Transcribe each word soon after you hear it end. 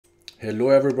Hello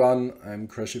everyone, I'm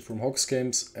Crashy from Hox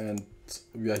Games and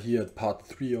we are here at part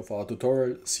 3 of our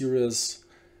tutorial series,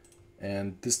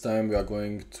 and this time we are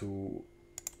going to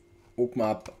open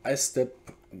up iStep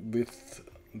with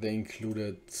the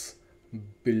included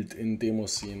built-in demo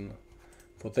scene.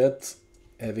 For that,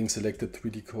 having selected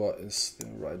 3D Core is the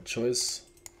right choice,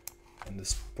 and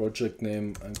this project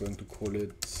name I'm going to call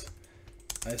it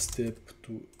iStep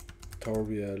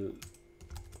tutorial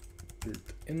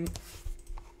built-in.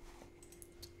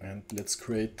 And let's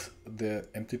create the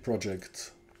empty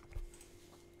project.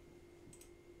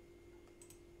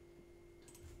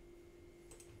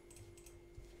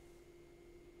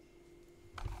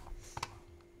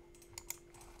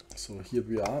 So here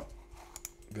we are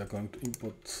going to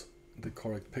import the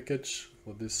correct package.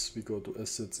 For this we go to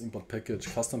Assets, Import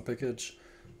Package, Custom Package.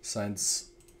 Since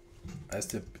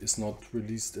iStep is not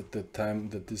released at the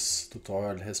time that this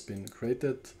tutorial has been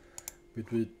created, we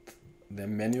do it the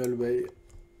manual way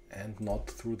and not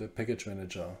through the package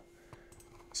manager.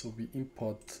 So we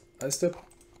import iStep,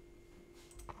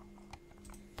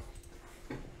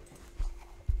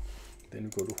 then we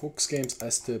go to Hox Games,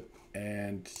 iStep,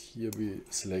 and here we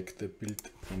select the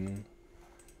built-in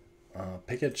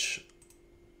package.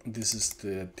 This is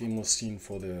the demo scene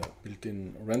for the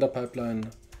built-in render pipeline,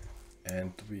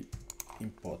 and we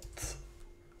import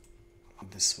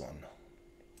this one.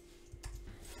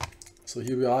 So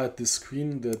here we are at this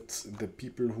screen that the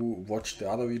people who watch the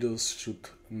other videos should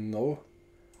know.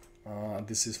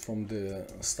 This is from the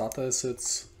starter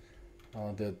assets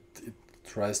that it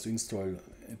tries to install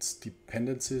its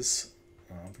dependencies.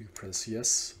 We press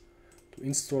yes to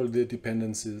install the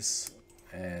dependencies,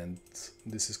 and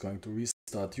this is going to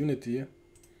restart Unity,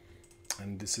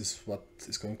 and this is what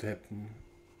is going to happen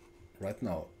right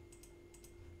now.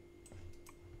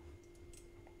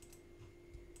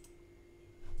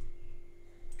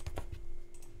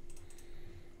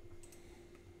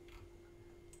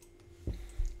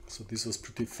 So this was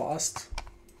pretty fast.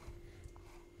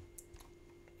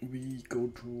 We go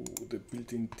to the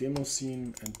built-in demo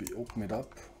scene and we open it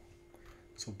up.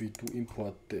 So we do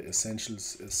import the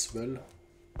essentials as well.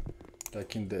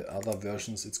 Like in the other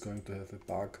versions, it's going to have a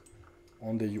bug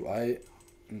on the UI,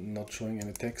 not showing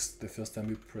any text the first time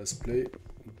we press play,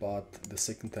 but the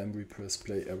second time we press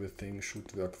play, everything should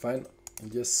work fine.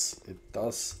 Yes, it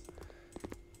does.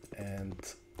 And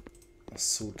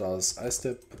so does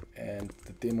iStep and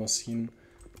the demo scene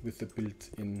with the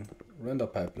built-in render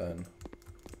pipeline.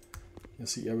 You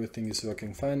see everything is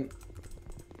working fine.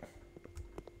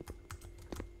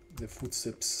 The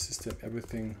footsteps system,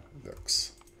 everything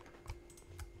works.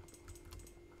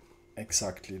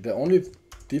 Exactly. The only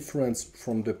difference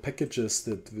from the packages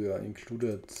that were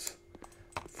included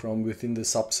from within the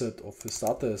subset of the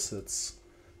starter assets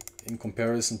in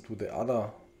comparison to the other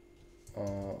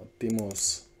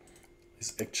demos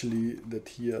is actually that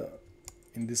here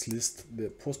in this list the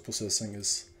post-processing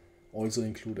is also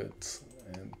included,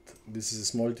 and this is a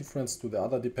small difference to the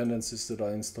other dependencies that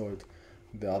are installed.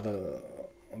 The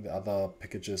other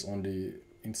packages only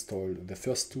install the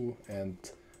first two, and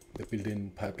the built-in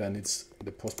pipeline needs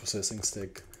the post-processing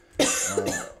stack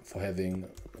for having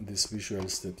these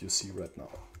visuals that you see right now.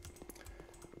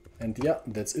 And yeah,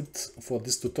 that's it for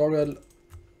this tutorial.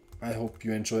 I hope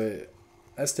you enjoy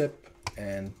iStep,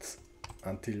 and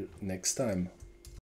until next time.